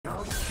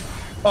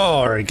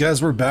Alright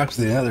guys, we're back with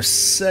another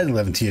set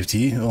 11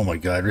 TFT. Oh my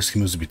god, risky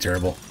moves would be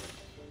terrible.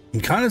 I'm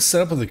kind of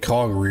set up with a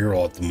cog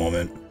reroll at the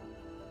moment.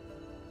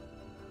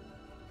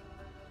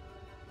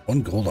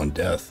 1 gold on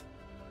death.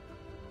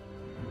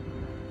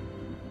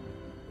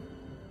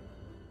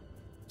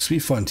 This will be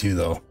fun too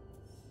though.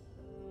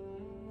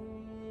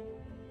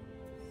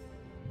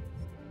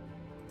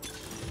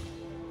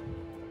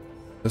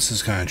 This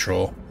is kind of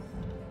troll.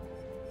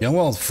 Young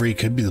Wild Free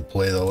could be the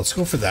play though. Let's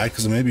go for that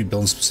because I'm going to be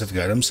building specific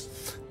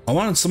items. I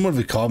wanted somewhat of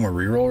a cog more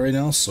reroll right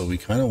now, so we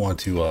kind of want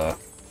to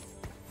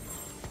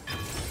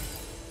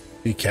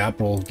be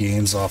capital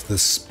gains off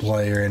this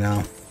play right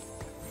now.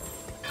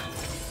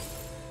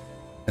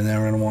 And then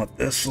we're going to want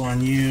this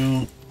on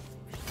you.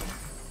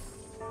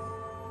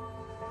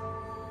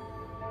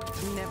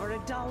 Never a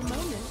dull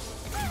moment.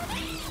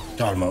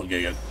 Got him out,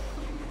 good.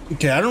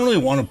 Okay, I don't really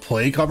want to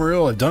play cog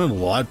reroll. I've done it a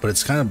lot, but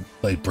it's kind of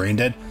like brain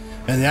dead.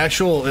 And the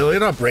actual,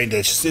 not brain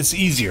dead, it's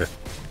easier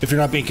if you're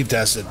not being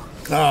contested.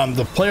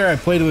 The player I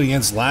played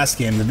against last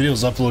game, the video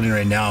is uploading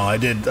right now. I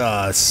did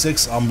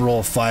 6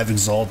 Umbral, 5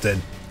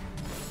 Exalted,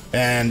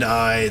 and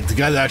the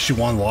guy that actually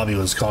won the lobby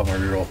was called my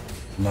reroll.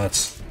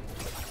 Nuts.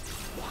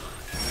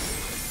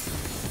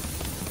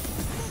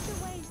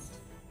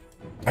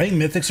 I think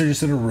Mythics are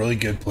just in a really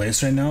good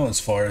place right now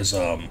as far as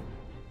sorry,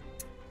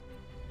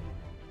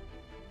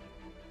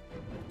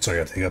 I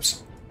got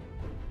hiccups.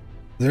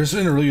 They're just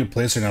in a really good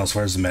place right now as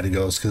far as the meta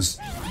goes, because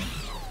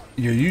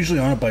you're usually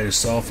on it by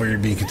yourself or you're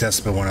being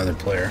contested by one other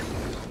player.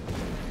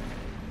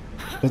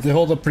 But they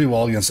hold up pretty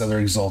well against other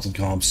Exalted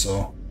comps,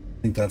 so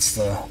I think that's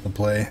the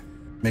play.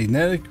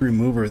 Magnetic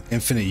Remover with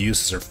infinite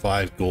uses are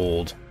 5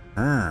 gold.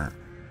 That'd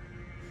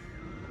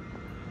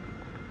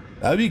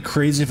be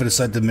crazy if I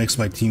decided to mix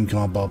my team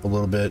comp up a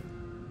little bit.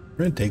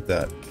 We're gonna take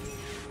that.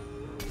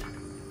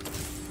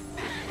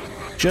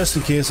 Just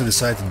in case I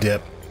decide to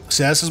dip.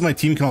 See, this is my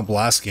team comp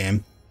last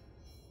game.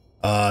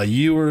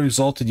 You were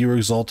exalted, you were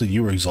exalted,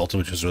 you were exalted,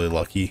 which is really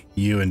lucky.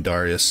 You and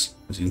Darius,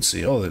 as you can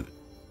see. Oh,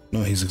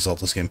 no, he's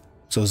exalted this game.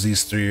 So it's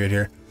these 3 right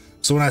here.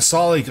 So when I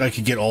saw like I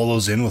could get all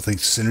those in with like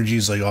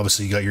synergies, like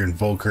obviously you got your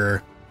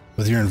Invoker,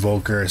 with your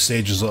Invoker,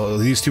 Sages,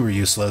 these 2 were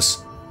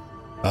useless.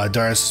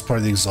 Darius is part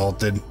of the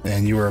exalted,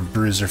 and you were a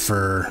bruiser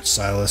for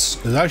Silas.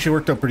 It actually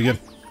worked out pretty good.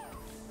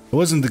 It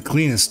wasn't the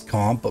cleanest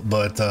comp,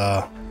 but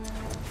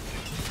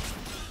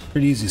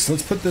pretty easy. So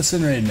let's put this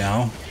in right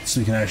now, so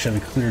we can actually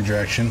have a clear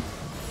direction.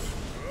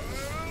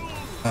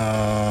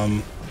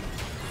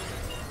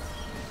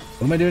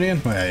 What am I doing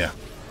again? Oh yeah.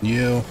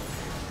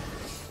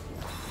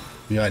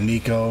 You got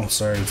Nico.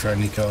 Sorry, we tried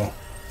Nico.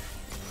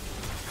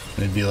 And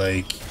it'd be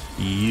like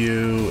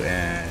you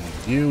and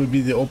you would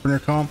be the opener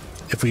comp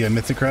if we get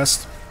Mythic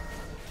Crest.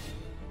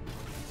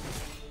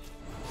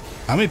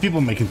 How many people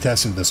am I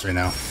contesting this right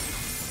now?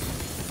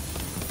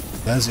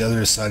 That is the other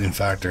deciding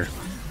factor.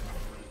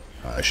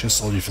 I should have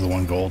sold you for the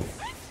 1 gold.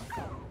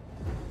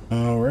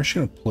 Oh, we're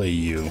actually gonna play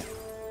you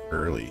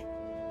early.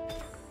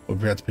 We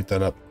forgot to pick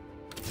that up.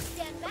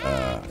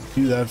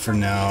 Do that for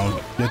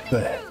now. Get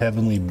the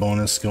heavenly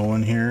bonus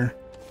going here.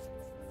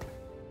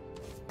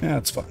 Yeah,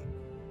 it's fine.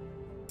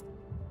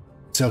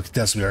 See how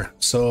contested we are.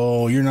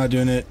 So you're not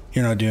doing it.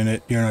 You're not doing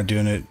it. You're not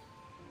doing it.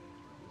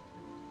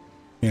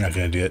 You're not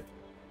gonna do it.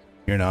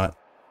 You're not.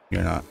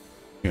 You're not.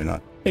 You're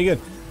not. Hey,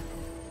 good.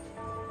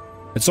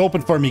 It's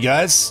open for me,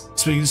 guys.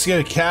 So we can just get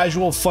a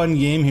casual, fun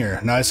game here.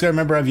 Now I just gotta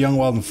remember I have Young,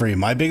 Wild, and Free.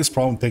 My biggest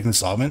problem with picking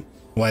this augment,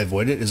 why I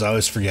avoid it, is I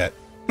always forget.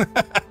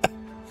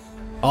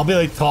 I'll be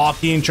like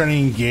talking, trying to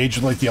engage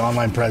with like the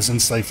online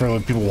presence, like for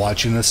like, people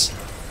watching this,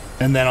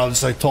 and then I'll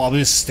just like I'll be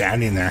just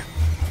standing there.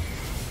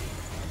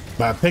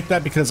 But I picked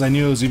that because I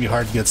knew it was gonna be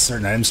hard to get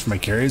certain items for my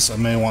carries. I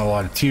may want a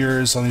lot of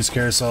tiers on these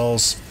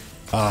carousels.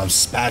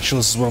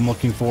 Spatulas is what I'm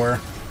looking for,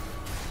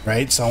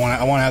 right? So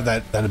I want to have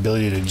that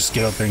ability to just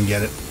get out there and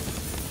get it.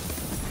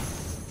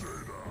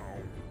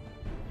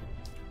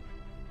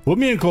 Put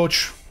me in,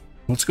 coach.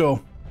 Let's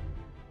go.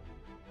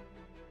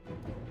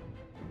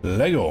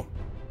 Lego.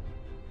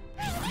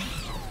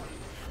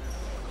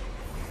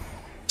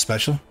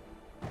 Special?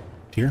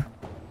 Tier?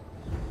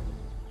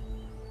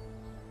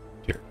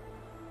 Tier.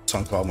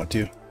 Song called one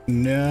too.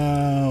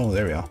 No,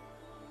 there we go.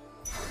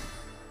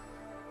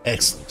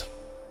 Excellent.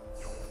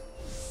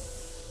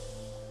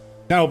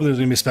 I hope there's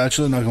gonna be a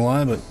spatula, not gonna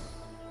lie, but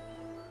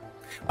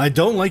I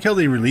don't like how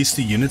they release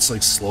the units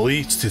like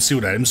slowly to see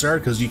what items are,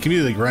 because you can be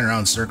like running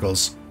around in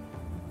circles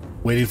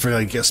waiting for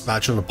like a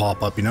spatula to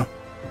pop up, you know?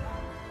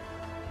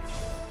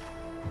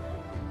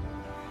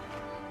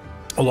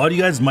 A lot of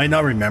you guys might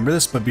not remember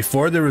this, but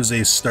before there was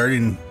a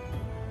starting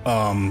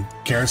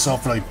carousel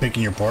for like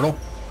picking your portal,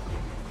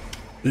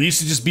 there used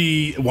to just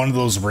be one of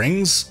those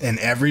rings, and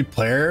every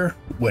player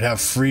would have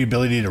free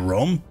ability to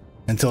roam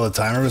until the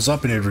timer was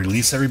up, and it'd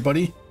release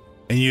everybody,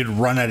 and you'd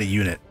run out of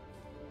unit.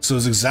 So it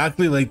was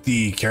exactly like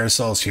the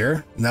carousels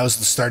here, and that was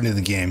the starting of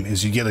the game.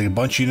 Is you get like a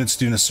bunch of units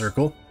doing a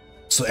circle,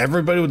 so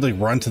everybody would like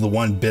run to the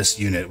one BIS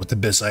unit with the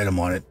BIS item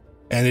on it.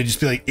 And it'd just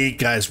be like 8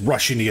 guys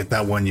rushing to get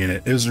that 1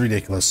 unit. It was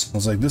ridiculous. I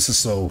was like, this is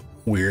so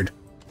weird.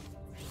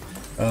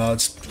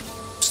 Let's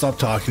stop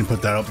talking and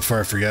put that up before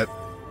I forget.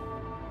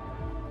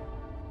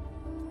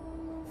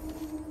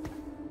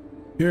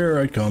 Here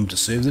I come to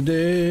save the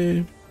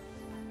day.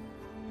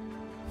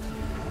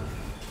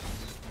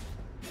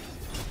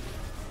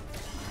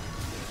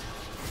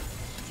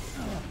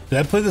 Dude,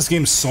 I played this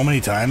game so many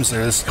times,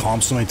 or this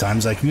comp so many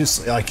times, I can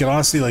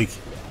honestly, like,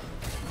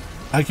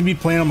 I can be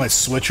playing on my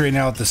Switch right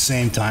now at the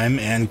same time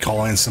and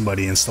calling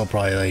somebody and still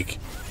probably, like,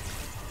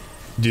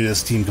 do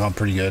this team comp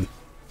pretty good.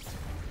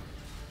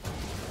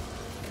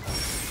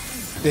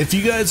 If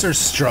you guys are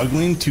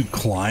struggling to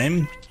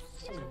climb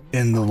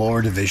in the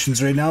lower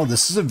divisions right now,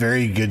 this is a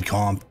very good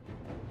comp.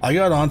 I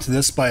got onto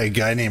this by a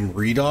guy named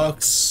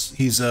Redox.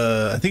 He's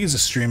I think he's a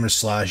streamer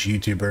slash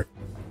YouTuber.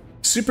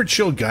 Super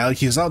chill guy. Like,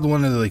 he's not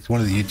one of the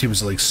YouTubers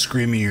that, like,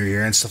 scream in your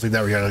ear and stuff like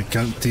that, where you gotta, like,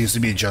 continues to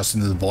be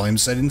adjusting to the volume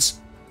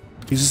settings.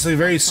 He's just a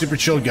very super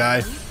chill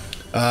guy.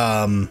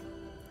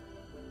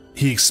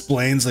 He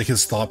explains, like,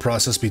 his thought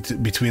process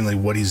between, like,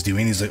 what he's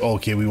doing. He's like, oh,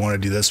 okay, we want to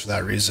do this for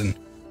that reason.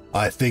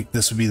 I think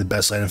this would be the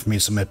best item for me,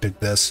 so I'm gonna pick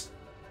this.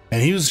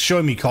 And he was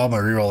showing me Call My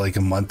Reroll like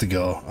a month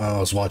ago. I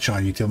was watching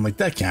on YouTube. I'm like,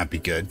 that can't be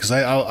good, because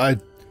I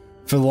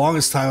for the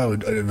longest time I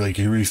would like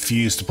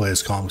refuse to play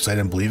this comp because I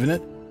didn't believe in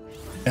it.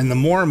 And the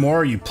more and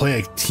more you play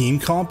a team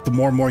comp, the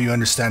more and more you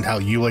understand how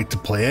you like to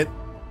play it,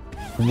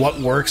 what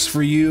works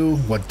for you,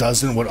 what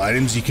doesn't, what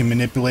items you can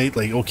manipulate.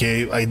 Like,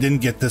 okay, I didn't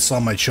get this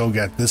on my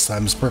Cho'Gath this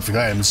time, it's perfect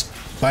items,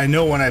 but I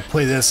know when I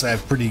play this I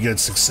have pretty good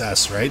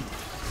success, right?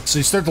 So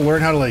you start to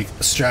learn how to, like,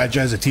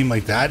 strategize a team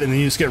like that, and then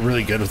you just get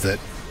really good with it.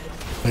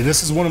 Like,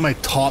 this is one of my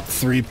top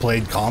 3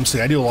 played comps.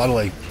 Like, I do a lot of,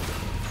 like,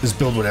 just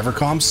build whatever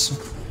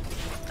comps.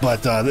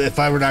 But if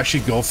I were to actually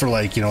go for,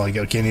 like, you know, like,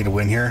 okay, I need to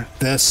win here,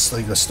 this,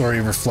 like, the story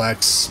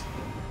reflects.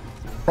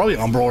 Probably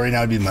Umbral right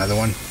now would be my other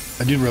one.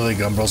 I do really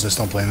like Umbrals, I just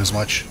don't play them as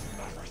much.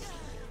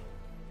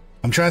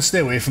 I'm trying to stay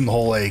away from the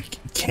whole, like,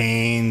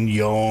 Kayn,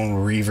 Yone,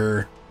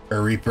 Reaper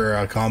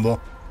combo.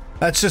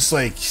 That's just,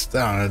 like, I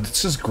don't know,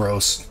 it's just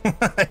gross.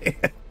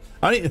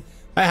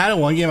 I had it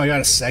one game, I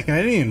got a second.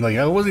 I didn't even, like,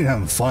 I wasn't even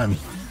having fun.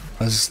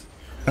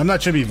 I'm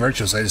not trying to be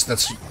virtuous,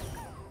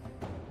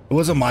 it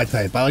wasn't my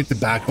type. I like the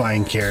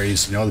backline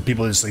carries, you know, the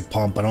people that just, like,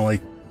 pump. I don't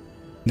like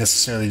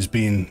necessarily just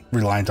being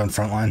reliant on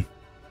frontline.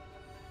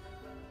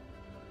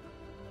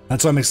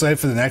 That's why I'm excited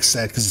for the next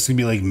set, because it's gonna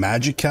be like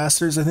magic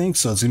casters, I think.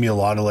 So it's gonna be a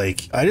lot of,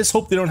 like, I just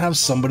hope they don't have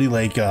somebody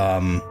like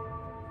try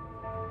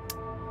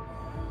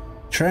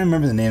to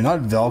remember the name,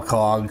 not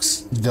Velcog,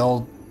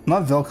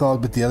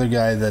 but the other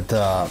guy that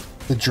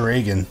the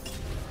dragon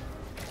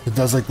that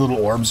does, like, little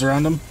orbs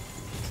around him.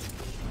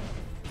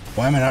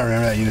 Why am I not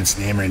remembering that unit's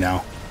name right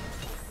now?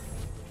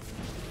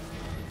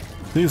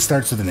 I think it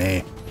starts with an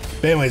A.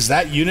 But anyways,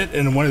 that unit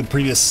in one of the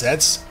previous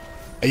sets,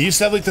 it used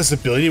to have, like, this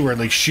ability where it,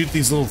 like, shoot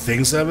these little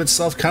things out of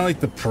itself, kind of like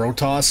the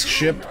Protoss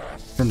ship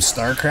from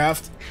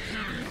StarCraft.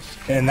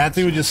 And that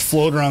thing would just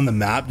float around the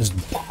map, just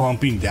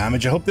pumping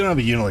damage. I hope they don't have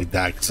a unit like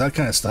that, because that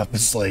kind of stuff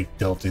is, like,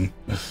 tilting.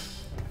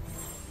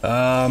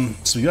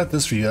 So we got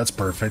this for you. That's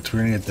perfect.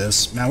 We're gonna get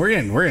this. Man, we're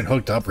getting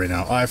hooked up right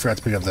now. Oh, I forgot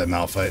to pick up that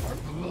Malphite.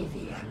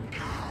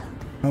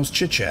 How's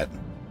Chit Chat?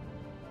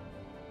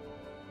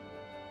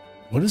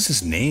 What is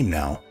his name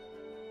now?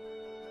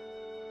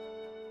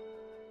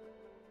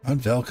 Not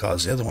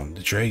Vel'Koz, the other one,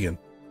 the dragon.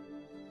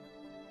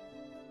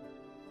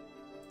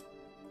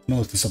 I'm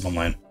gonna look this up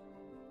online.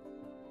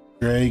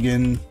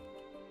 Dragon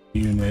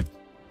unit.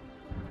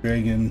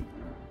 Dragon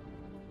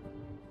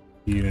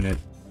unit.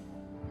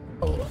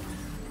 Hold on.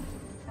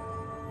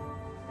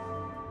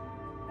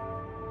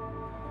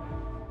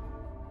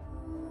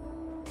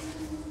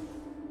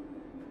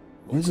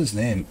 What is his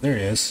name? There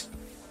he is.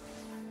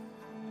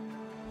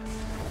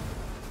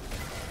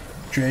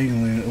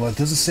 Dragon. What,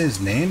 does it say his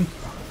name?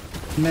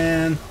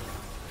 Man.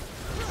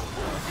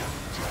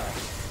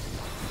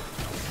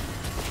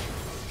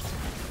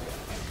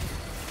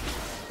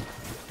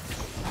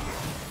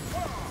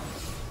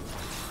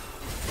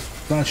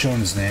 It's not showing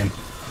his name.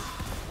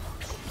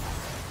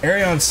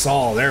 Arion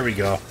Sol, there we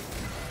go.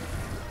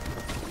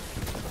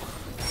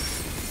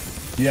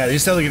 Yeah, they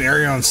used to have, like, an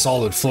Arion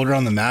Sol that would float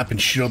around the map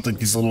and shoot out, like,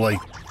 these little, like,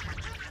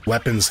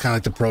 weapons, kind of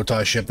like the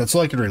Protoss ship. That's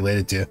all I can relate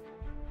it to.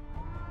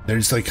 They're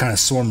just, like, kind of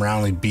swarm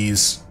around like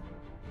bees.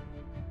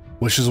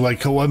 Which is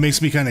like what makes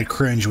me kind of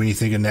cringe when you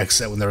think of next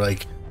set, when they're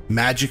like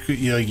magic,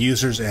 you know, like,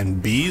 users and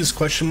bees,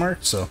 question mark.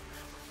 So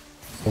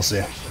we'll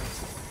see.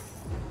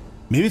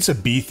 Maybe it's a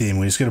bee theme.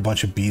 We just get a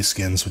bunch of bee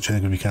skins, which I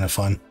think would be kind of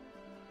fun.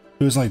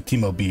 It was like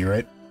Teemo B,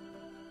 right?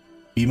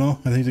 Emo,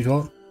 I think they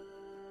call it.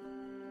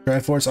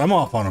 Triforce. I'm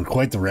off on him.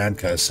 Quite the rant,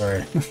 guys.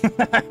 Sorry.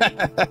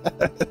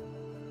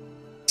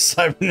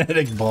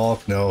 Cybernetic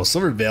Bulk. No.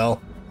 Silver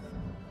Veil.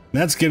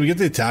 That's good. We get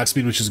the attack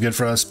speed, which is good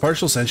for us.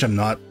 Partial Sense, I'm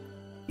not.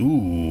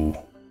 Ooh.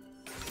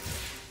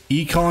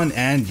 Econ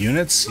and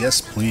units?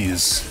 Yes,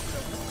 please.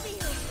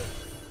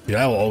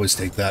 Yeah, I will always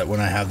take that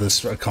when I have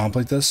this comp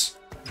like this.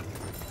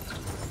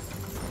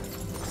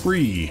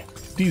 Free.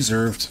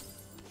 Deserved.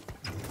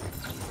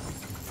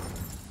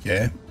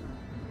 Okay.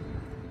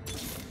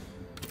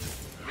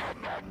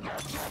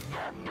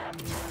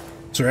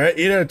 So we're at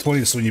 8 out of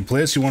 20, so when you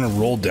play this, you want to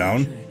roll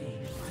down.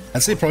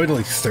 I'd say probably to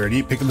like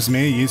 30. Pick up as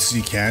many units as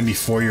you can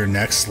before your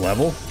next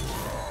level.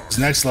 This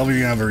next level,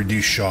 you're going to have a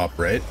reduced shop,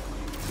 right?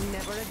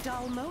 Never a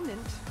dull moment.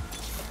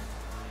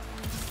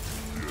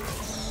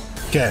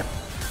 Okay.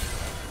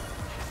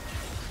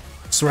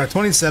 So we're at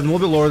 27, a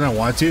little bit lower than I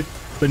want to.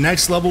 But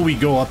next level we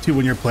go up to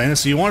when you're playing it.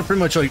 So you want to pretty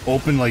much like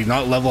open, like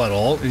not level at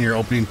all in your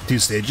opening 2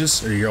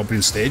 stages, or your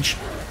opening stage.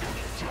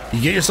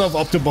 You get yourself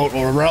up to about,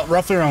 or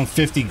roughly around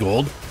 50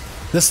 gold.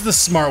 This is the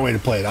smart way to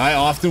play it. I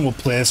often will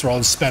play this where I'll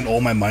just spend all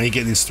my money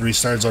getting these 3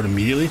 stars out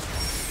immediately.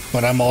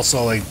 But I'm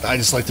also like, I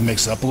just like to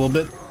mix it up a little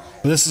bit.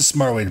 But this is a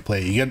smart way to play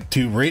it. You get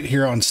to right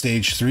here on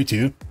stage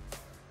 3-2.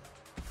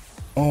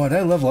 Oh, did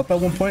I level up at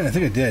one point? I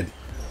think I did.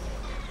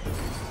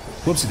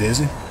 Whoopsie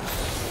daisy.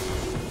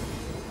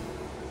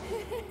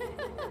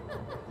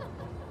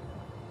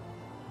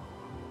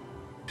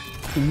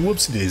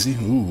 Whoopsie daisy.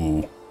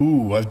 Ooh.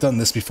 Ooh, I've done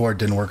this before. It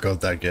didn't work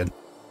out that good.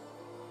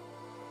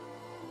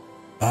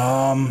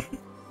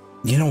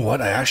 You know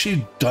what? I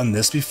actually done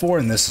this before,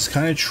 and this is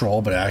kind of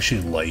troll, but I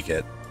actually like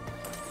it.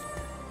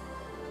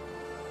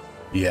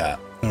 Yeah.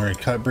 I'm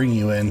gonna bring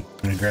you in.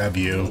 I'm gonna grab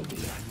you.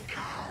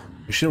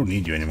 We should don't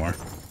need you anymore.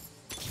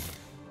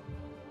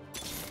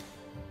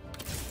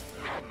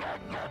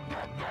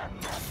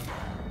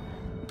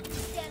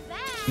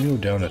 You go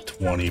down to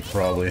 20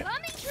 probably.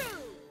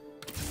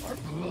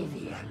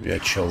 Yeah,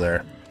 chill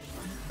there.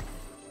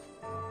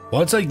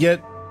 Once I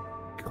get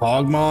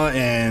Kog'Maw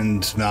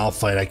and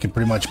Malphite, I can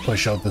pretty much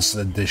push out this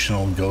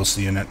additional ghost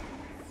unit.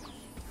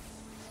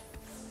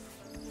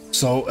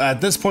 So at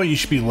this point, you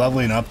should be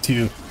leveling up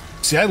to...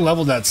 See, I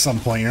leveled at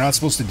some point. You're not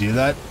supposed to do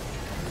that.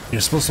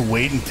 You're supposed to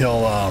wait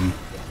until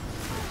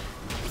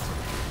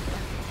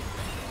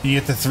you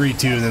get to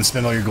 3-2 and then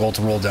spend all your gold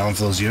to roll down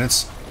for those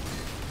units.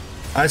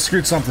 I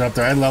screwed something up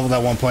there. I leveled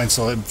at one point,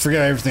 so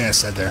forget everything I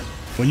said there.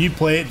 When you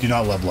play it, do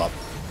not level up.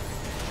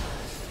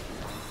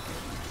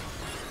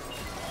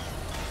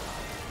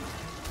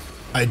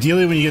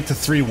 Ideally, when you get to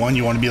 3-1,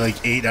 you want to be like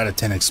 8 out of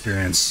 10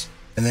 experience.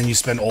 And then you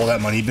spend all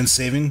that money you've been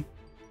saving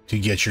to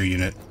get your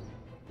unit.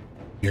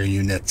 Your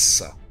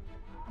units.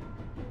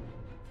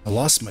 I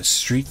lost my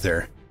streak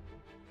there.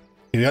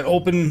 You got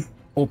open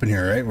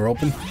here, right? We're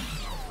open.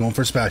 Going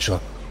for a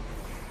spatula.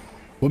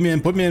 Put me in,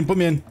 put me in, put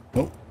me in.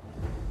 Oh.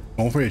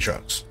 Going for your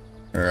trucks.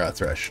 Or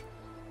Thresh.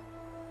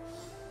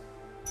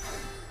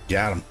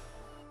 Got him.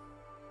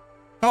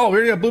 Oh, we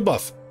already got blue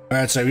buff.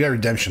 Alright, sorry, we got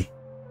redemption.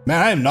 Man,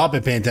 I have not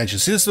been paying attention.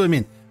 See, this is what I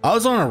mean. I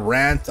was on a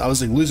rant. I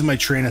was like losing my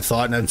train of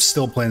thought, and I'm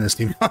still playing this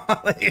team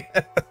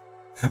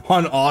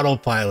on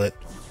autopilot.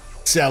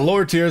 So yeah,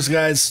 lower tiers,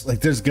 guys. Like,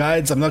 there's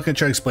guides. I'm not gonna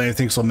try to explain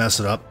anything, so I'll mess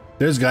it up.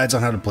 There's guides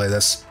on how to play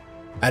this.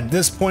 At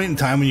this point in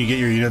time, when you get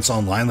your units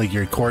online, like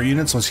your core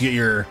units, once you get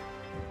your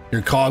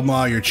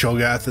Kog'Maw, your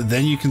Cho'Gath,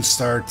 then you can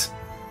start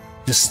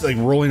just like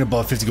rolling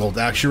above 50 gold.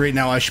 Actually, right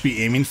now I should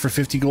be aiming for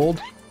 50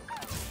 gold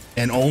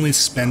and only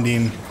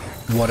spending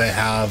what I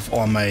have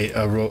on my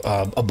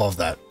above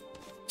that.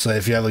 So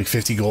if you have like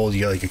 50 gold, you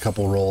get like a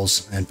couple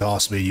rolls and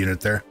possibly a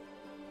unit there.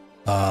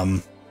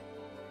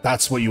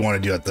 That's what you want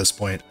to do at this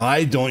point.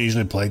 I don't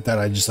usually play like that.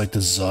 I just like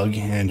to zug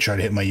and try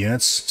to hit my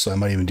units. So I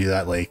might even do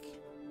that like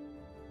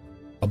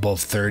above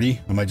 30.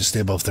 I might just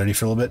stay above 30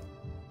 for a little bit.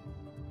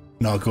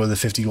 No, I'll go with the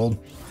 50 gold.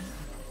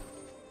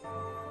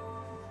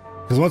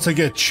 Because once I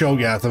get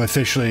Cho'Gath, I'm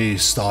officially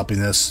stopping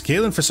this.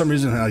 Caitlyn, for some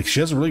reason, like,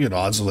 she has really good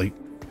odds of like,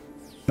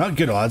 not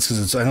good odds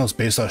because I know it's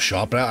based off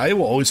shop, but I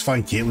will always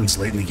find Caitlyn's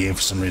late in the game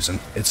for some reason.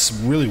 It's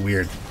really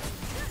weird.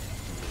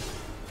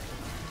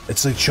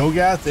 It's like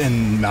Cho'Gath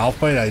and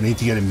Malphite I need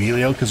to get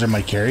immediately out because they're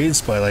my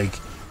carries, but like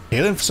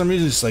Caitlyn for some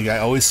reason, it's like I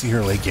always see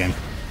her late game.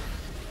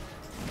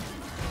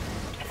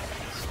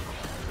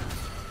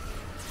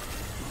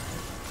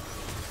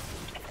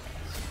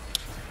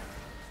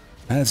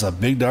 That's a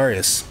big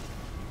Darius.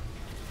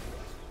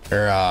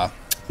 Or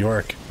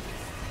York.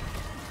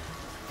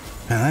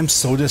 Man, I'm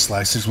so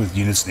dyslexic with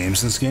units'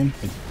 names in this game.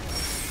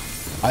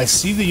 I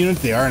see the unit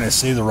they are and I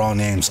say the wrong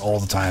names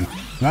all the time.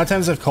 The amount of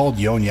times I've called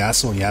Yone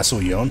Yasuo and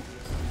Yasuo Yone.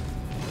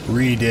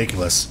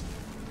 Ridiculous.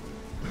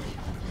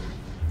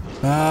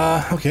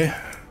 Okay.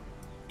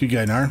 Good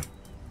guy, Nar.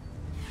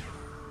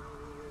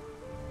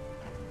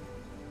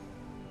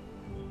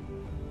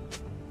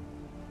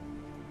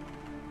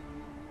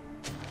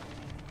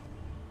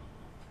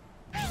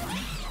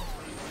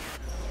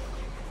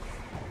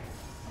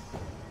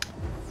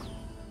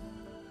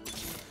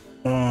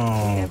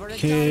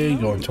 Okay,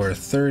 going to our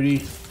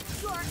 30.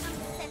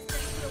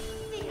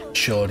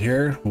 Chill out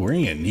here. Ooh, we're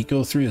gonna get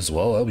Nico 3 as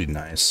well. That'll be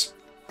nice.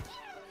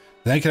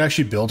 Then I could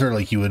actually build her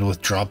like you would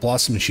with Drop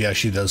Blossom, and she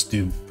actually does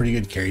do pretty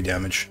good carry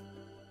damage.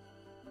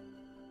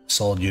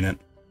 Solid unit.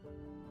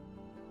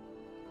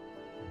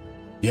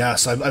 Yeah,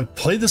 so I've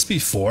played this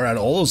before. Out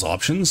of all those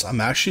options,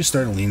 I'm actually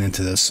starting to lean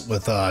into this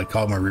with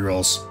Kog'Maw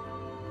rerolls.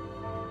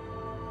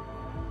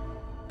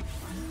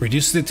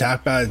 Reduces the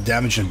attack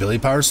damage and ability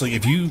power. So like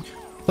if you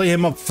play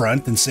him up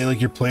front and say like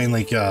you're playing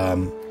like I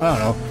don't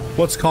know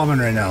what's common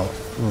right now,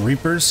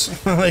 Reapers.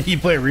 Like you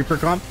play a Reaper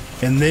comp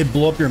and they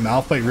blow up your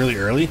Malphite really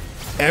early,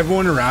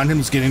 everyone around him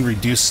is getting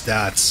reduced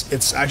stats.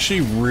 It's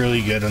actually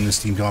really good on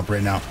this team comp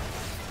right now.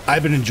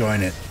 I've been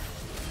enjoying it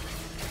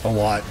a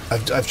lot.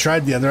 I've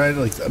tried the other,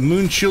 like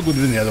Moon Shield would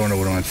have been the other one I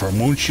would have went for,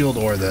 Moon Shield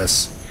or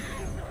this.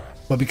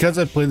 But because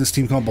I've played this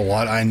team comp a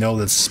lot, I know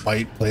that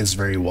Spite plays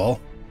very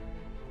well.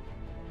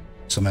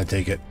 So I'm gonna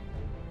take it.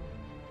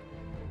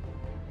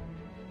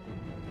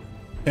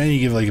 And you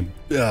give like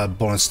a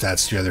bonus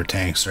stats to your other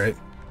tanks, right?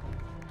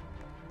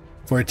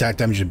 For attack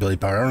damage and ability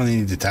power. I don't really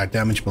need attack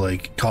damage, but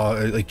like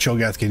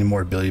Cho'Gath getting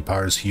more ability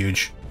power is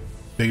huge.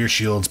 Bigger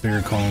shields,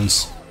 bigger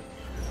cones,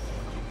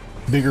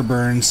 bigger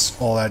burns,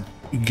 all that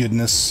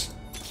goodness.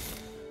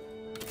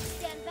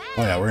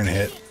 Oh yeah, we're gonna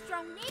hit.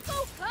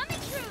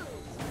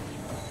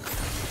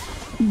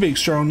 Big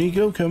strong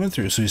Nico coming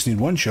through. So you just need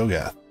one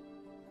Cho'Gath.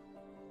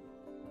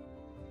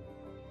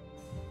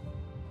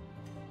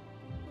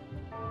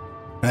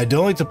 And I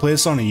don't like to play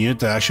this on a unit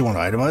that I actually want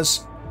to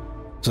itemize.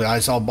 So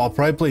I'll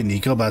probably play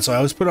Nico, but so I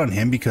always put it on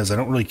him because I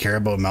don't really care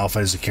about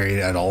Malphite as a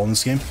carry at all in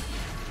this game.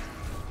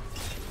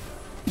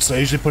 So I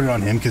usually put it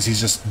on him because he's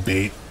just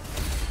bait.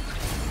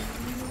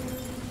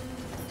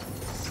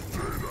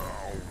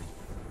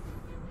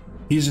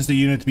 He's just a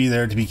unit to be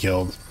there to be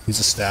killed. He's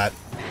a stat.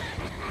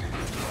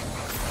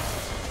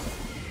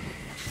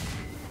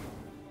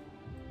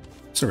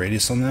 What's the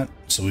radius on that?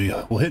 So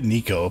we'll hit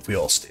Nico if we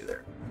all stay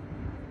there.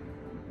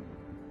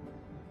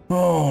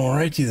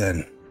 Alrighty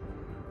then.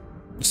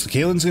 So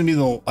Caitlyn's gonna be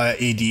the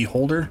AD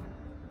holder.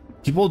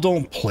 People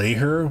don't play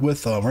her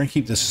with. We're gonna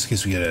keep this just in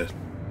case we get a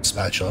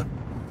spatula.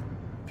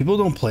 People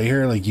don't play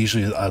her like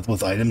usually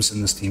with items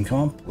in this team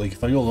comp. Like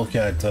if I go look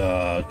at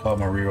call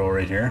my reroll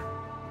right here,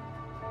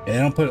 and they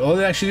don't put. Oh,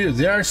 they actually do.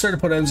 They are starting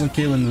to put items on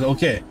Caitlyn.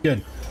 Okay,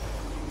 good.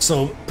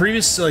 So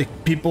previous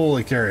like people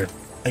like they're,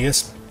 I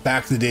guess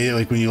back in the day,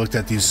 like when you looked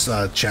at these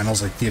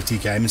channels like TFT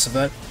Academy and stuff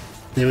like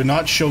that, they would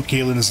not show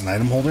Caitlyn as an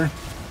item holder.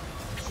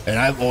 And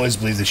I've always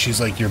believed that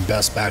she's like your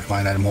best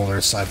backline item holder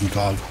aside from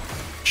Cog.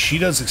 She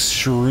does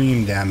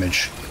extreme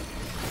damage,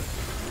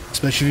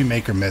 especially if you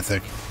make her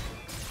mythic.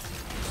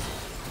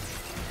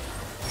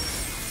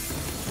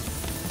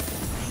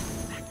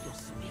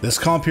 This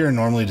comp here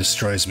normally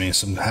destroys me,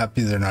 so I'm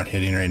happy they're not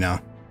hitting right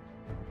now.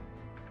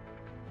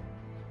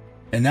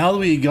 And now that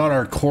we got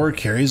our core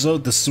carries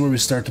out, this is where we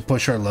start to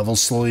push our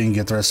levels slowly and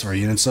get the rest of our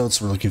units out.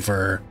 So we're looking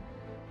for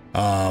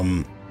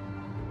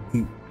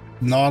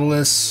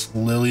Nautilus,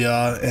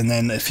 Lilia, and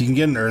then if you can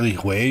get an early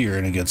Hui, you're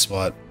in a good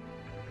spot.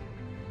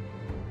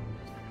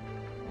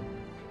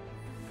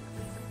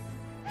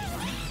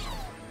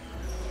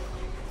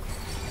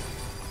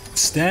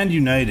 Stand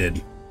United.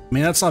 I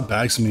mean, that's not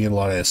bad because I'm going to get a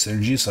lot of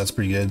synergy, so that's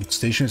pretty good.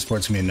 Stationary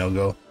Sport's going to be a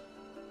no-go.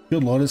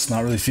 Field Lotus,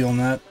 not really feeling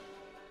that.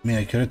 I mean,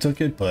 I could have took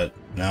it, but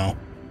no.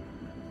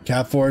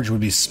 Cap Forge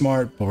would be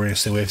smart, but we're going to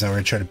stay away from that. We're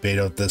going to try to bait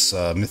out this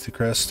Mythic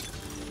Crest.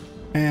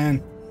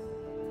 And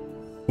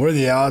what are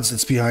the odds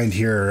it's behind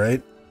here,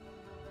 right?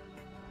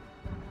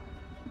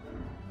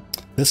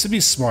 This would be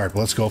smart, but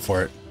let's go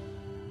for it.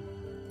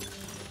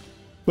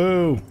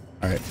 Boo!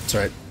 Alright, it's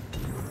alright.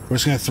 We're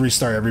just gonna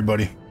 3-star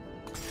everybody.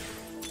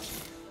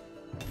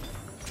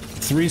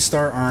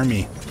 3-star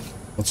army.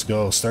 Let's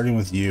go, starting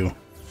with you.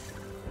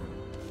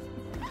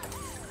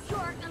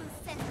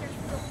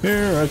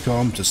 Here I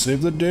come to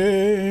save the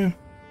day.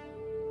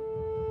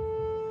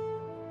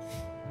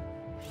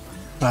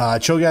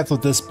 Cho'Gath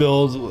with this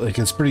build, like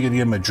it's pretty good to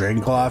get him a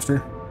Dragon Claw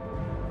after.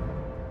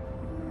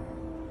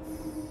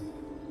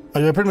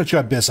 I pretty much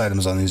got BIS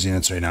items on these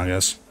units right now,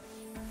 guys.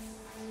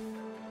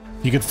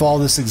 You could follow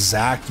this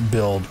exact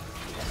build.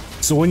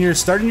 So when you're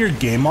starting your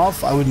game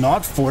off, I would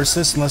not force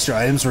this unless your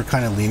items were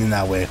kind of leaning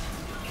that way.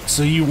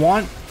 So you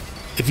want,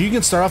 if you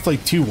can start off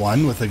like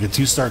 2-1 with like a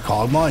 2-star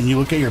Kog'Maw and you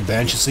look at your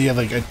bench and say you have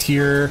like a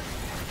tier,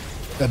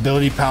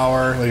 ability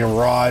power, like a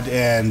rod,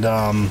 and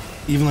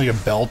even like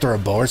a belt or a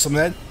bow or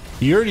something like that,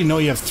 you already know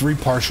you have 3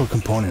 partial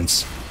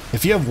components.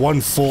 If you have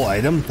 1 full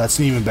item, that's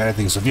an even better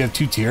thing. So if you have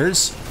 2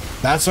 tiers,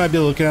 that's what I'd be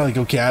looking at. Like,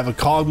 okay, I have a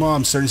Kog'Maw,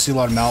 I'm starting to see a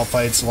lot of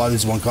Malphites, a lot of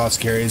these 1-cost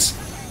carries.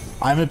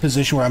 I'm in a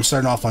position where I'm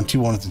starting off on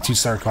 2-1 with a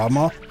 2-star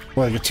Kog'Maw,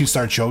 or like a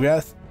 2-star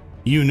Cho'Gath.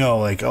 You know,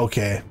 like,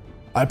 okay,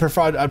 I'd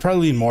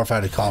probably lean more if I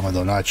had a Kog'Maw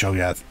though, not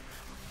Cho'Gath.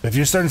 But if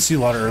you're starting to see a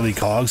lot of early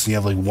Cogs and you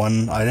have like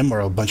 1 item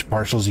or a bunch of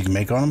partials you can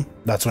make on them,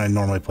 that's when I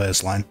normally play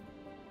this line.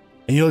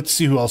 And you look to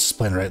see who else is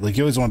playing, right? Like,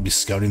 you always want to be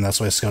scouting. That's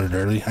why I scouted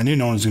early. I knew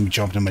no one was going to be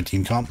jumping in my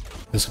team comp.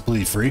 It's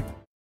completely free.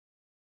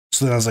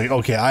 So then I was like,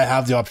 okay, I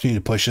have the opportunity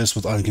to push this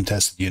with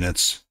uncontested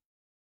units.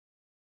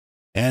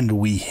 And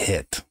we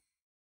hit.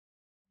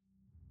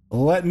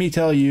 Let me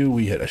tell you,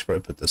 we hit. I should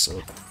probably put this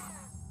out.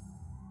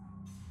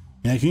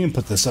 Yeah, I can even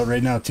put this out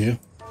right now, too.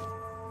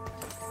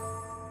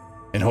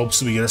 In hopes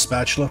that we get a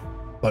spatula.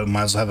 But we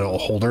might as well have a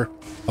holder.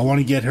 I want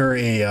to get her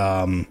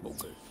a,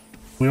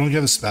 we don't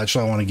give a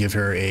spatula, I want to give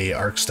her a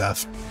arc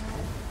staff.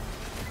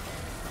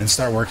 And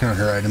start working on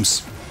her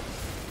items.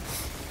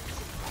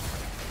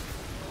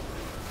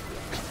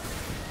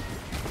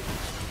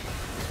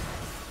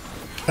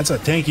 That's a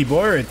tanky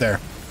boy right there.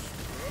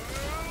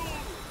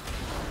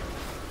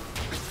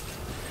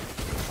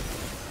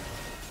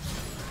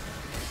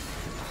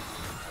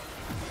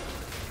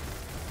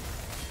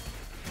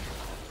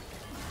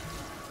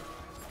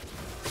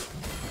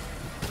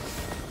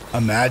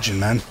 Imagine,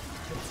 man.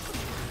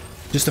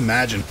 Just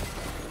imagine.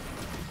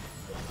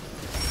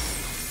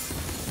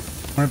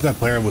 I wonder if that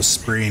player was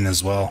spreeing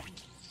as well.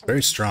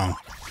 Very strong.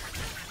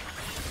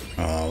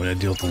 Oh, we gotta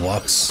deal with the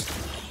Lux.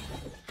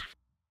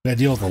 We gotta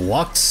deal with the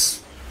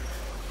Lux.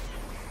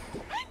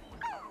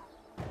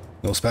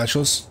 No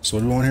spatulas. So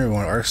what do we want here? We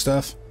want arc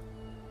stuff.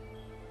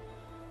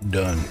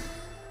 Done.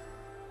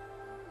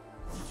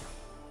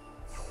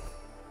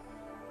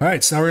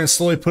 Alright, so now we're going to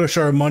slowly push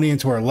our money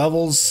into our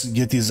levels,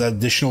 get these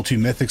additional 2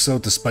 mythics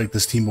out to spike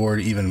this team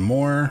board even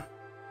more.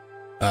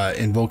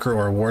 Invoker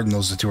or Warden,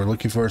 those are the 2 we're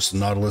looking for, so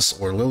Nautilus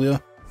or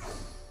Lilia.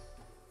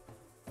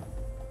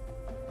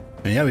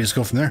 And yeah, we just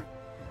go from there.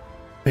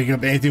 Picking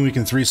up anything we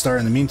can 3-star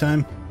in the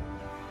meantime.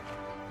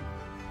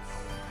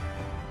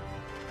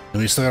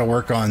 And we still got to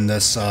work on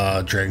this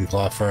Dragon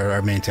Claw for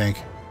our main tank.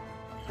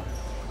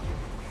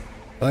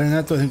 Other than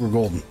that, though, I think we're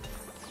golden.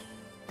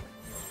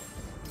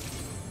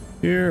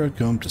 Here I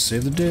come to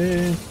save the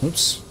day.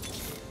 Oops.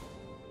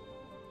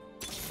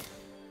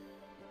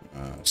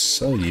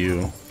 Sell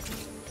you.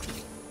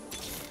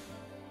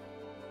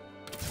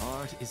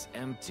 Heart is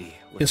empty.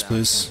 Yes,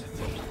 please.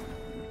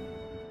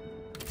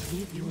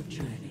 Live your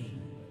journey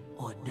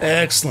or die.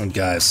 Excellent,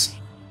 guys.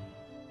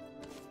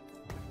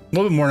 A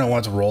little bit more than I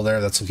wanted to roll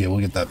there. That's okay. We'll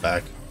get that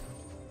back.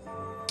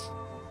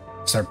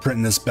 Start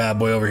printing this bad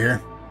boy over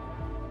here.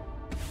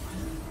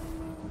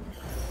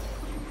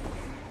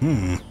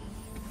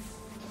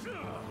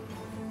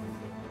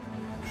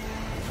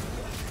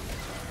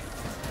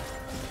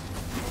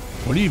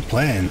 What are you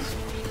playing?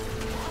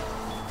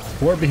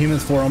 4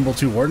 Behemoth, 4 Umbral,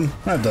 2 Warden?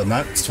 I've done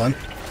that. It's fun.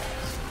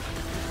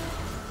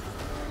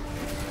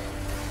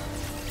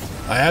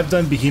 I have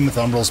done Behemoth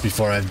Umbrals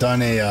before. I've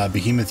done a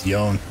Behemoth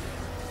Yone.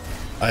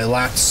 I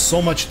lacked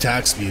so much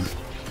attack speed.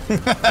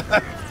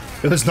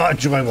 It was not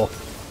enjoyable.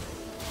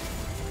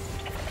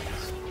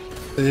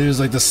 It was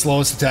like the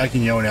slowest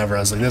attacking Yone ever.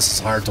 I was like, this is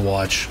hard to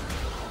watch.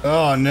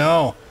 Oh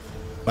no.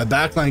 My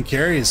backline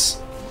carries.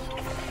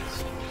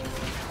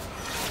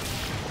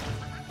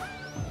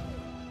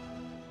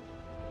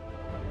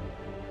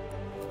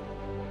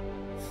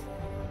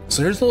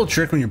 So here's a little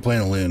trick when you're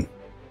playing a loon.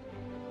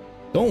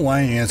 Don't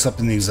line your units up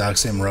in the exact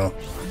same row.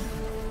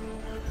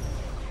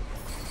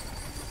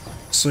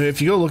 So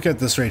if you go look at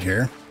this right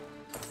here,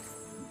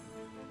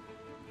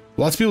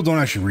 lots of people don't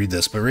actually read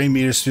this, but rain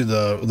meters through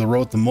the row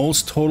with the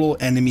most total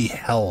enemy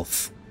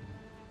health.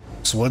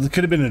 So what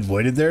could have been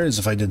avoided there is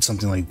if I did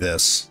something like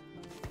this,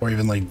 or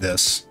even like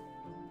this.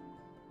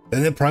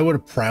 Then it probably would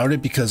have prowed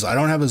it because I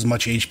don't have as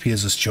much HP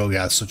as this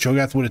Cho'Gath, so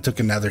Cho'Gath would have took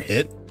another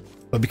hit.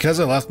 But because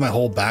I left my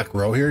whole back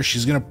row here,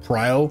 she's gonna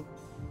prio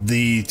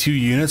the 2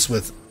 units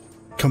with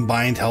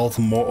combined health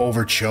more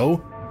over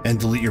Cho and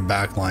delete your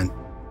back line.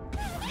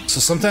 So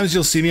sometimes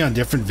you'll see me on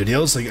different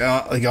videos,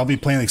 like I'll be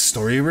playing like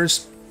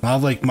Storyverse. I'll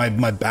have like my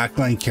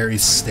backline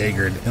carries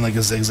staggered in like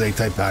a zigzag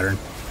type pattern.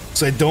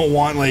 So I don't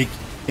want like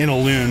in a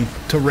loon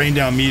to rain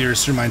down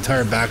meters through my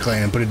entire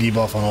backline and put a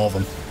debuff on all of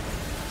them.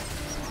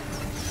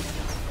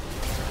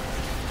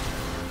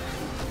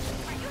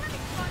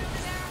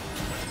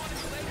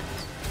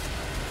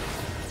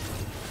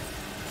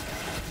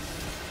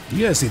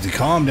 You guys need to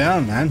calm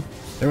down, man.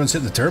 Everyone's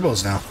hitting the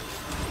turbos now.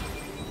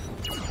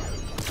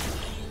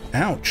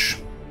 Ouch.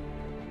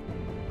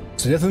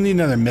 So definitely need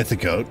another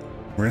mythic out.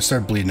 We're gonna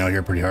start bleeding out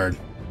here pretty hard.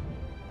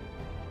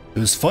 It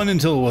was fun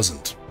until it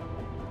wasn't.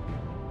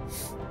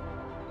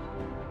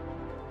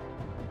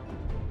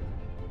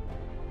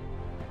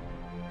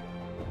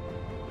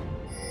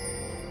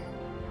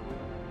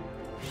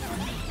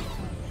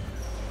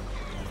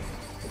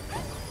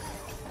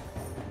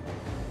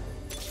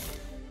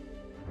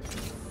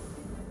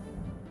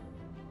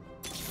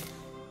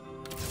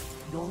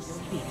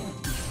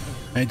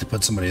 I need to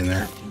put somebody in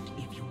there.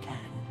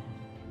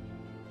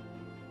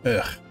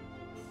 Ugh.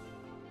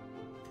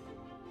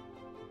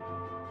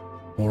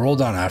 We'll roll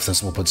down after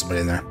this, we'll put somebody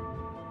in there.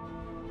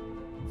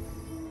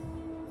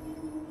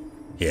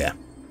 Yeah.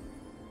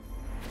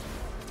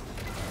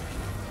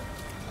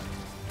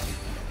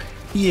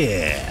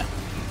 Yeah.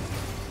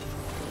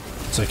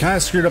 So I kind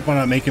of screwed up on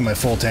not making my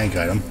full tank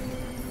item.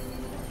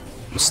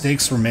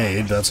 Mistakes were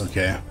made, but that's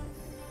okay.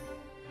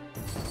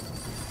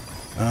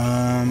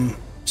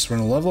 So we're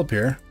gonna level up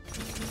here.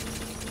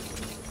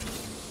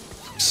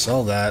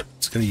 Sell that.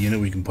 Let's get a unit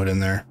we can put in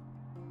there.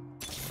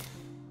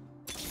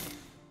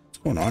 What's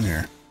going on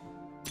here?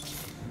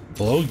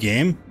 Below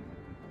game?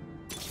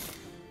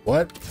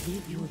 What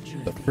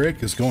the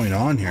frick is going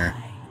on here?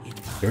 Okay,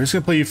 we're just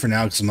gonna play you for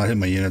now because I'm not hitting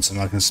my units. I'm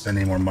not gonna spend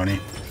any more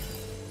money.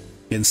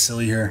 Getting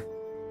silly here.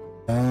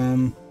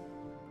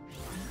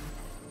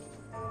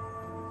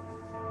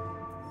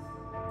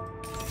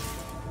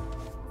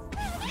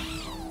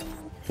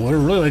 Would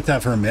have really liked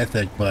that for a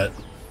mythic, but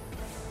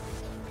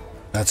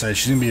that's right.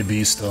 She's gonna be a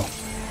beast still.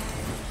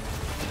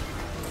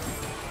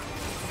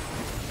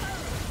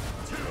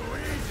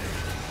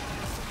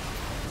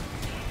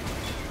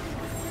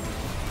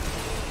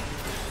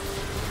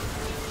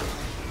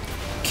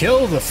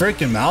 Kill the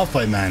freaking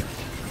Malphite, man.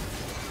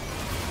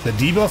 The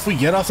debuff we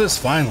get off this,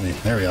 finally.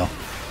 There we go.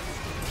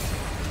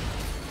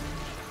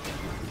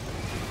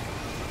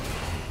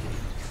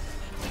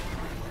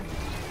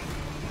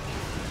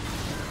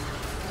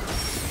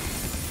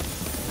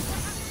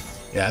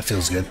 Yeah, it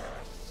feels good.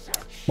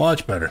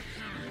 Much better.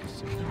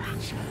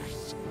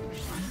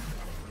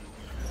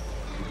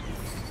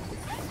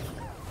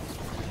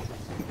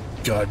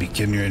 God, be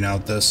kidding me right now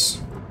with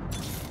this.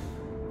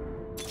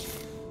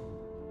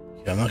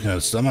 Yeah, I'm not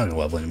gonna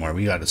level anymore.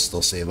 We gotta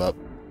still save up.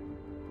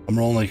 I'm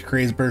rolling like a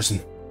crazy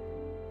person.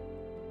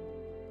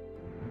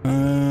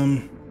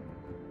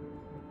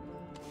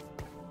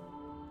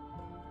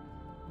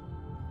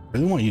 I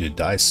really want you to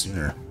die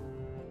sooner.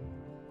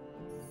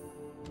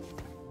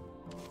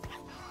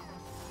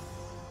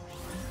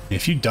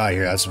 If you die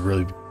here, that's a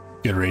really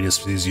good radius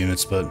for these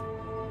units, but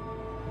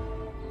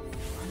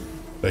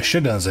what I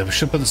should have done is I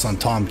should put this on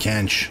Tom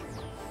Kench.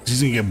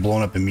 He's gonna get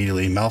blown up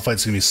immediately.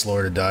 Malphite's gonna be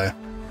slower to die.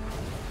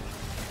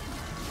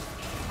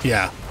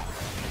 Yeah.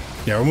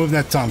 Yeah, we're moving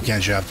that to Tom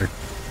Kench after.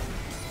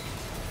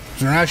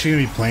 So we're actually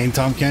gonna be playing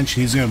Tom Kench,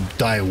 he's gonna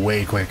die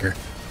way quicker.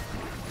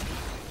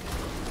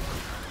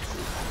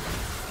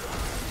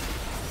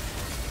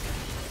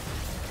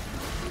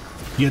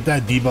 Get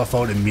that debuff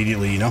out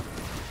immediately, you know?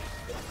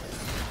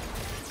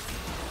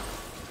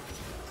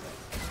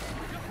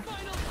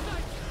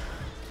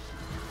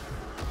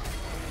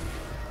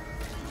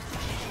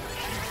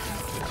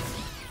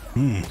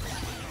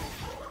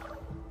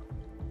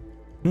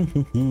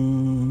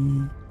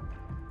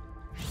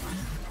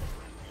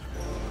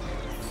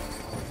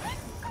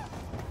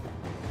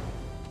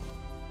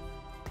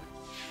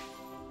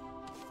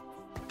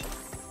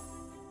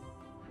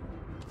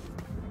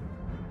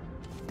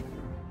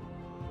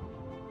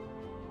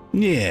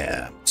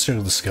 Yeah, let's start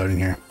with the scouting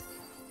here.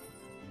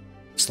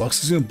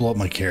 Slux is gonna blow up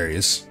my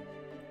carries.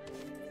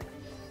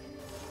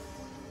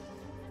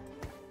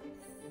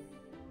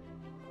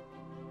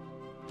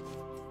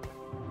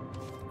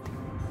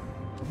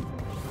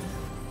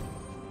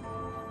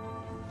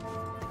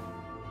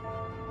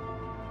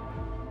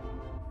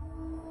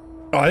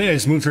 Oh, I think I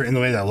just moved her in the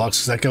way that Lux,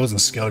 because that guy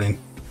wasn't scouting.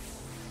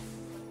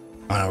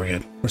 Oh, no, we're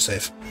good. We're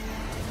safe.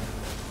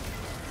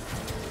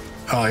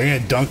 Oh, you're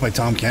gonna dunk my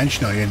Tom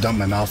Kench? No, you're gonna dump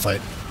my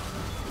Malphite.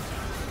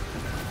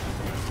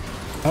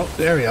 Oh,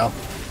 there we go.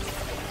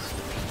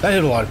 That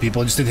hit a lot of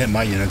people, it just didn't hit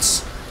my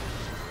units.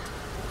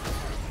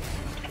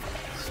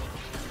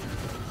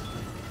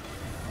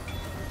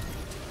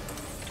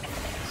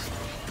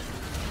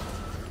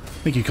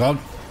 Thank you, Cog.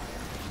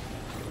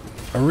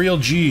 A real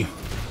G.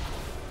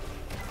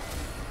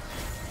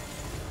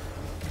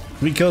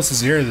 If we kill this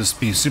here, this would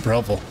be super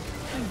helpful.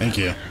 Thank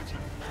you.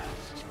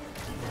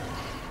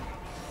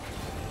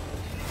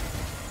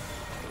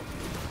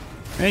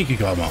 Thank you,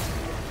 Cosmo.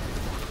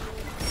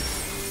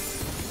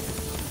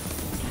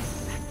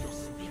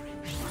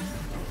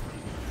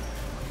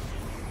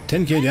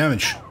 $10K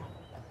damage.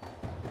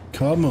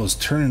 Cosmo's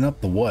turning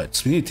up the what?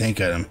 So we need to tank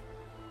at him.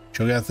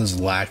 Cho'Gath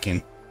is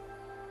lacking.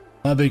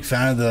 Not a big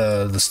fan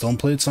of the stone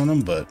plates on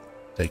him, but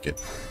take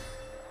it.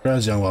 I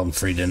was young, wild, and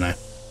free, didn't I?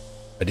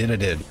 I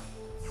did.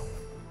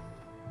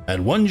 I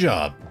had one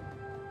job.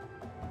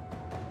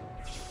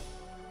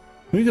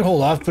 We could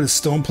hold off, put a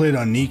stone plate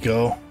on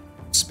Nico.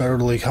 Spread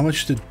the Lake. How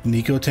much did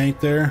Nico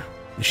tank there?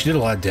 She did a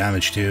lot of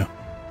damage too.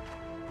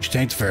 She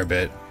tanked a fair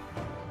bit.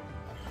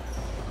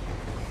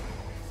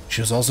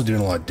 She was also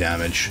doing a lot of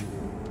damage.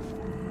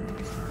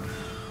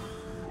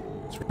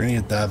 So we're gonna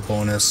get that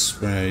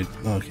bonus. We're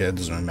gonna, okay, it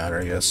doesn't really matter,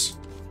 I guess.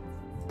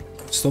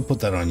 Still put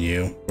that on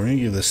you. We're gonna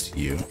give this to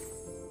you.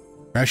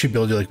 We're actually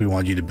build you like we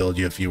wanted you to build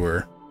you if you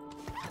were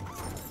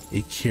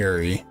a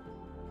carry.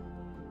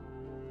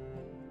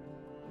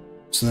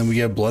 So then we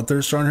get a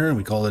Bloodthirster on her and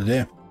we call it a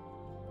day.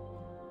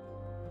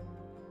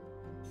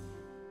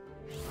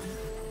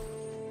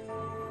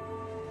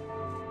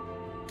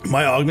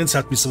 My augments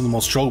have to be some of the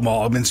most strong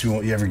augments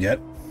you ever get.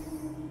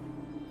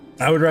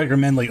 I would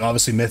recommend, like,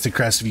 obviously Mythic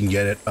Crest if you can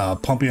get it.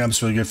 Pumping up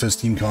is really good for this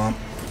team comp.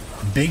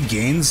 Big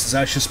Gains is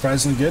actually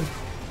surprisingly good.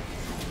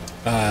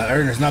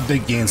 Or there's not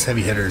big gains,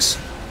 heavy hitters.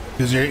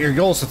 Because your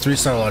goal is to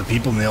 3-star a lot of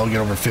people and they all get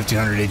over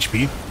 1500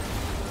 HP.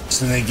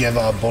 So then they give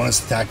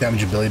bonus attack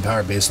damage ability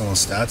power based on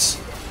those stats.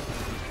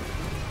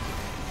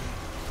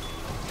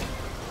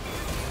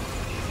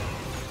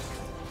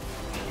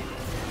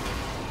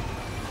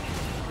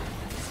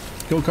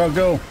 Go, Cog,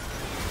 go.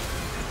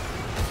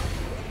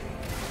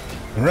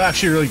 We're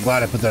actually really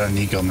glad I put that on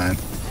Nico, man.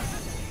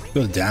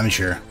 Look at the damage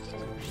here.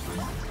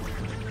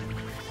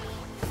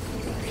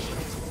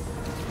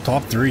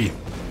 Top 3.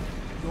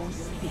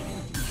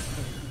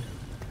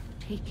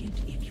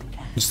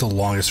 It's the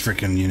longest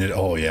freaking unit.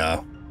 Oh,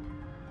 yeah.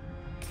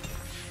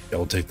 Yeah,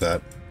 we'll take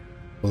that.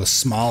 With a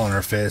smile on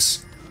our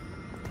face.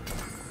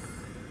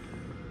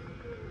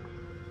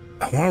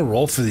 I want to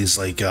roll for these,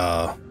 like,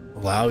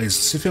 Lowies. Let's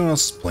see if anyone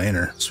else is playing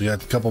her. So we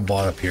got a couple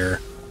bought up here.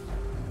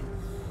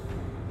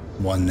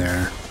 One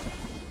there.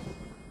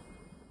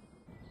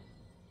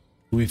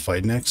 Who we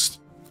fight next?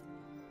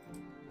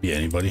 Be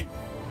anybody.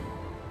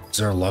 Is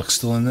there a Lux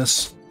still in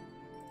this?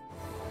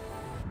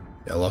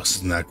 Yeah, Lux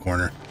is in that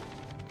corner.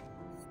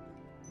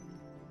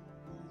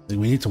 Like,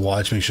 we need to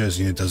watch, make sure this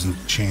unit doesn't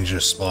change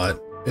their spot.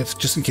 If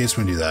just in case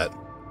we do that.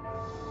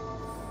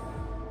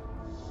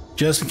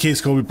 Just in case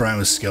Kobe Bryant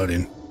was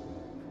scouting.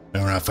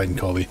 No, we're not fighting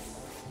Kobe.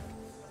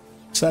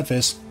 Sad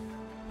face.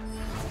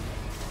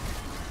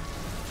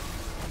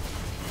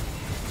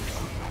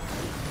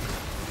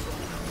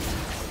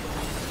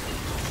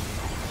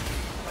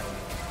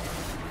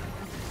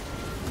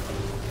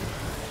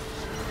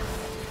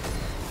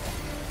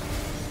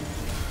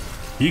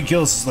 You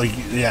kill us, like,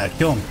 yeah,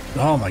 kill him.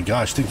 Oh my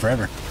gosh, took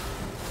forever.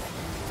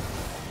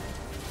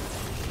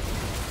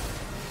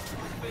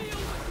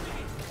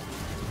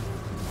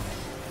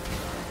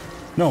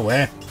 No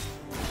way.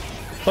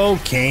 Oh,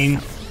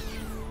 Kane.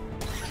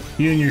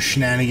 You and your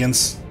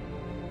shenanigans.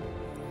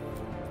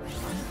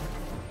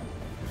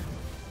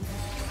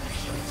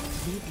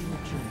 Live your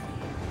journey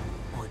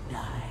or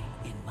die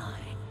in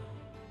mine.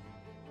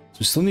 So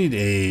we still need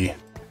a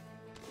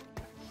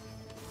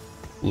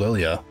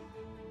Lilia.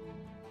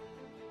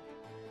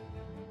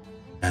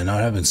 And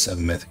not having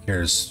 7 mythic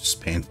here is just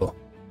painful.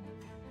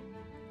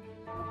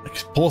 I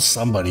could pull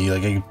somebody,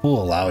 like I could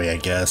pull Alawi, I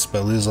guess,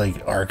 but lose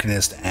like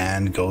Arcanist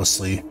and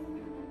Ghostly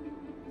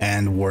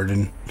and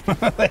Warden.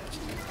 Like,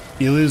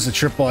 you lose a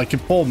triple. I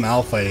could pull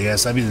Malphite, I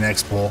guess. That'd be the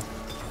next pull.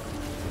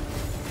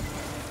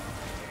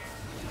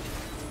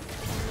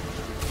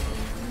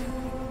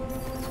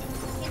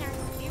 Can our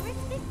spirits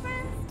be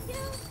friends too?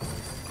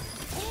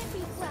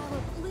 Every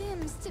flower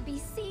blooms to be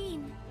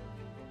seen.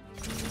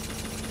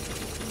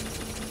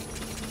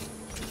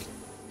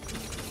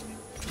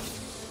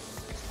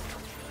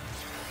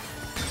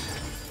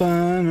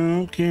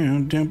 Final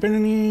countdown.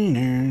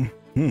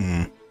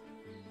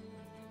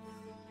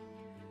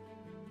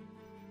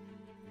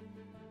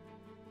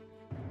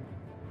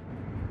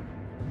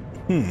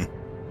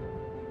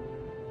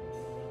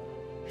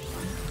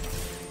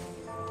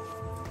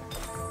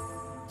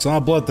 It's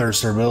not a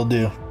bloodthirster, but it'll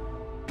do.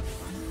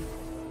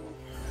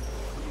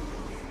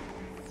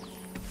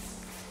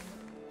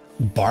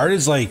 Bard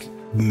is like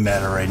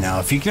meta right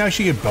now. If you can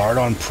actually get Bard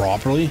on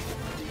properly,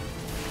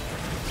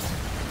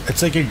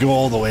 it's like a go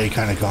all the way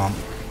kind of comp.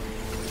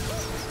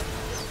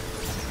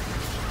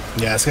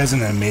 Yeah, this guy's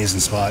in an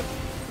amazing spot.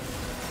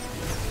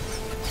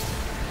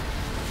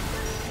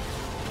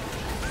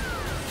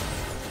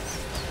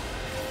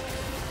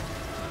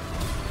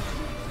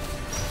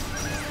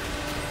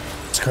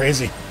 It's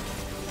crazy.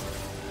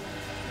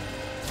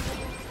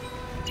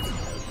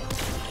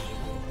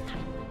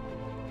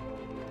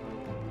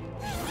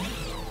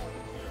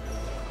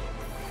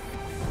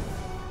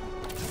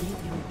 Live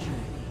your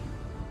journey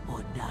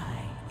or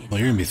die in Well,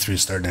 you're gonna be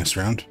 3-star next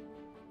round.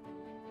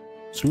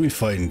 So who are we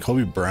fighting?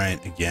 Kobe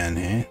Bryant again,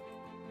 eh?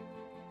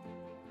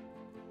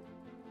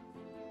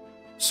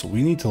 So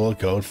we need to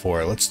look out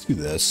for it. Let's do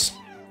this.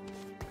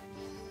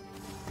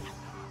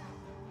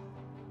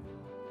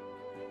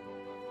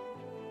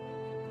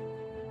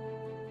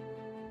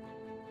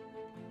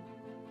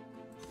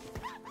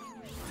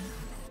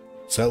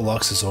 So that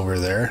Lux is over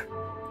there.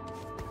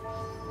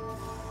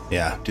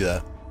 Yeah, do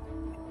that.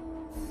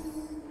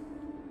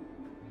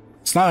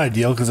 It's not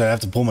ideal because I have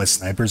to pull my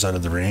snipers out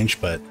of the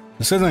range, but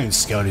this guy's not even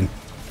scouting.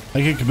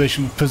 I can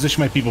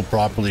position my people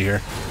properly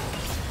here.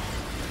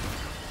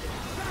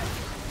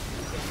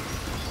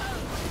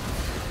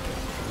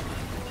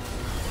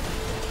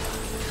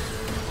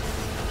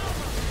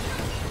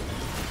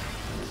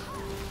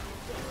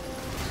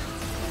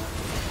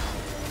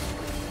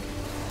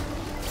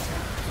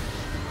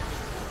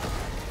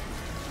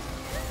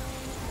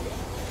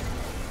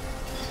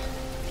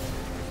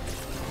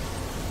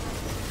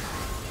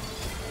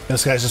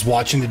 This guy's just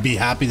watching to be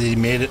happy that he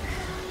made it.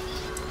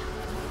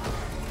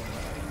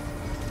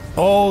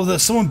 Oh,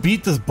 someone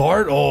beat the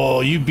Bard.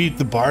 Oh, you beat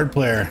the Bard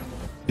player.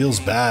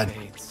 Feels bad.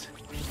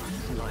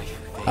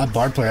 That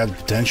Bard player had the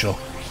potential.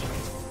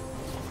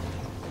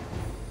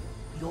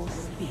 your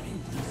spirit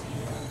is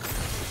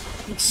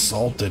here.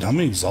 Exalted. How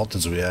many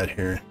Exalteds do we had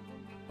here?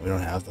 We don't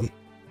have them.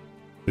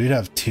 We'd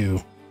have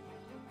 2.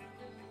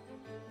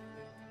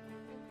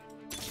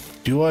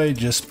 Do I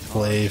just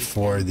play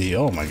for the...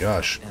 Oh my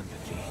gosh.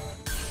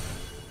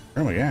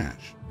 Oh my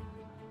gosh.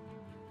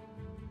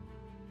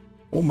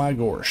 Oh my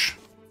gosh.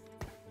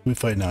 Who we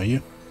fight now?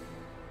 You?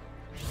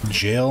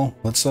 Jail?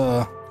 Let's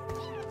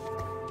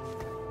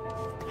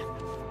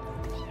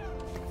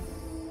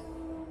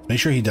make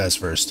sure he dies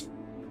first.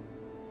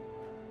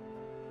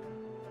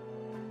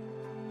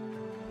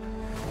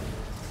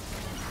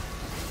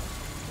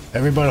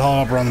 Everybody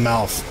haul up around the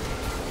mouth.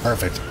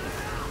 Perfect.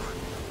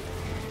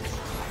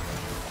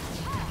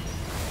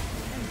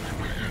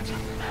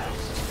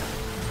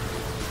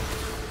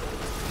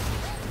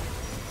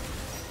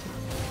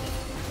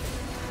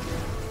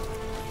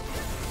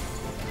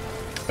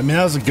 I mean,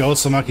 that was a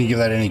ghost, so I'm not gonna give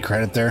that any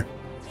credit there.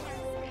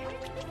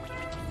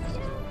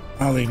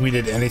 I don't think we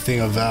did anything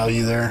of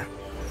value there.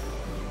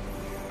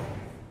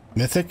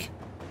 Mythic?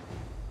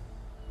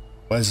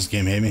 Why does this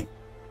game hate me?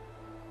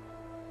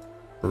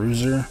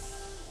 Bruiser.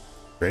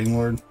 Dragon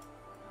Lord.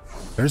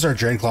 There's our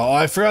Dragon Claw. Oh,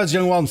 I forgot it's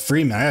Young, Wild, and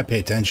Free, man. I gotta pay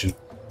attention.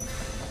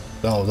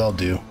 They'll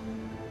do.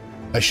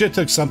 I should have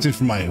took something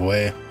from my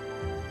way.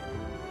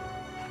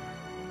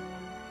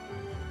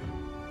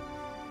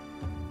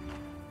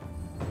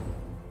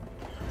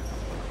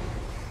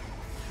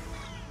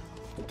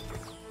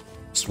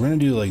 we're gonna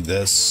do like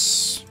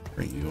this.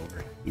 Bring you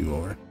over, you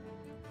over.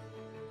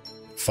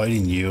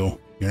 Fighting you.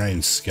 You're not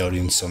even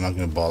scouting, so I'm not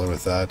gonna bother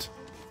with that.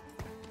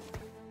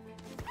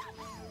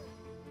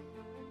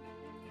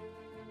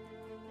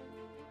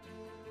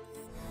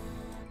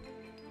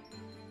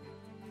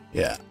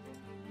 Yeah.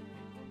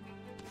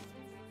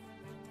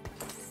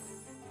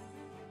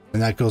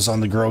 And that goes on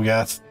the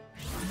Grogath.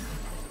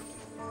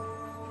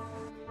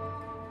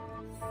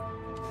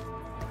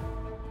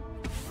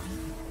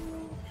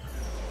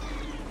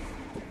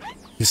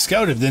 He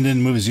scouted, then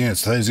didn't move his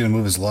units. Thought he was gonna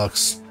move his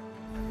Lux.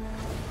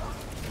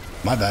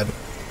 My bad.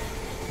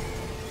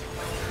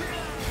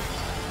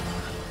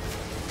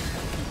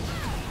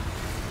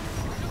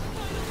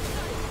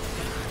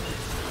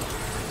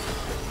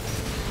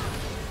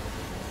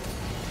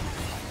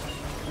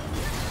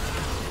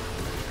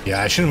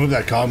 Yeah, I shouldn't move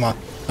that Kog'Maw.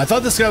 I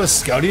thought this guy was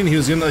scouting. He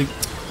was gonna like.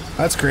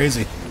 That's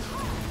crazy.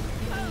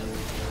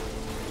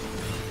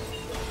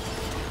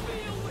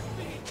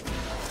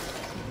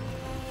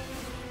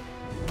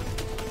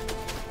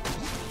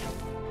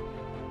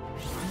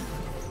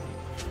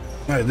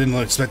 I didn't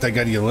expect that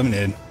guy to get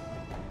eliminated.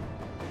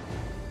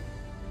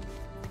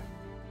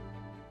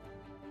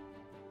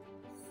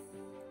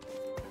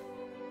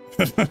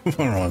 I don't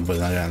know why I'm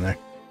putting that down there.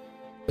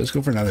 Let's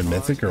go for another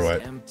mythic or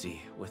what?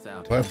 Empty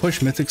without Do I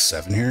push mythic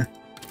 7 here?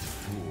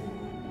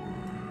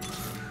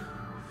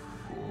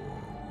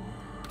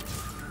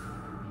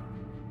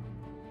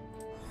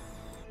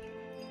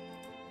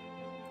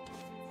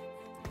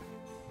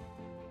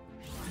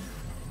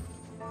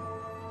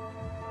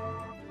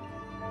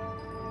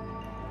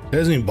 He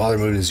doesn't even bother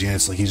moving his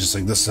units. Like, he's just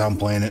like, this is how I'm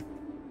playing it.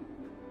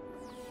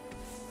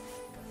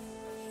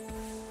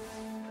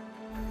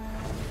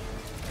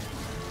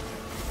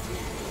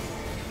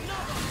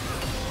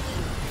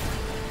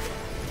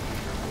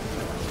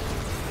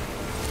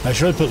 I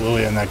should have put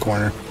Lily in that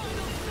corner.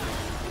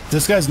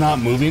 This guy's not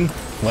moving.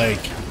 Like,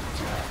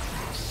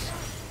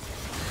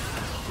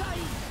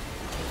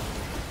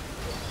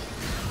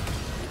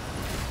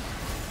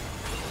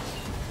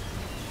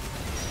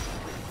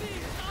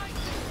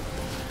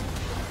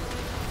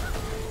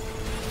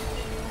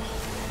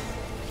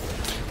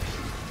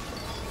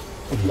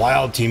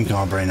 wild team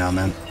comp right now,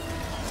 man.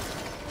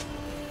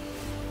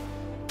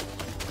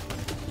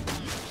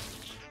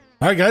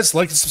 Alright guys,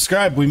 like and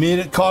subscribe. We made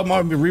it.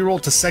 Kog'Maw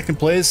reroll to second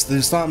place.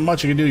 There's not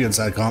much I can do against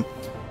that comp.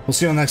 We'll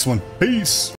see you on the next one. Peace!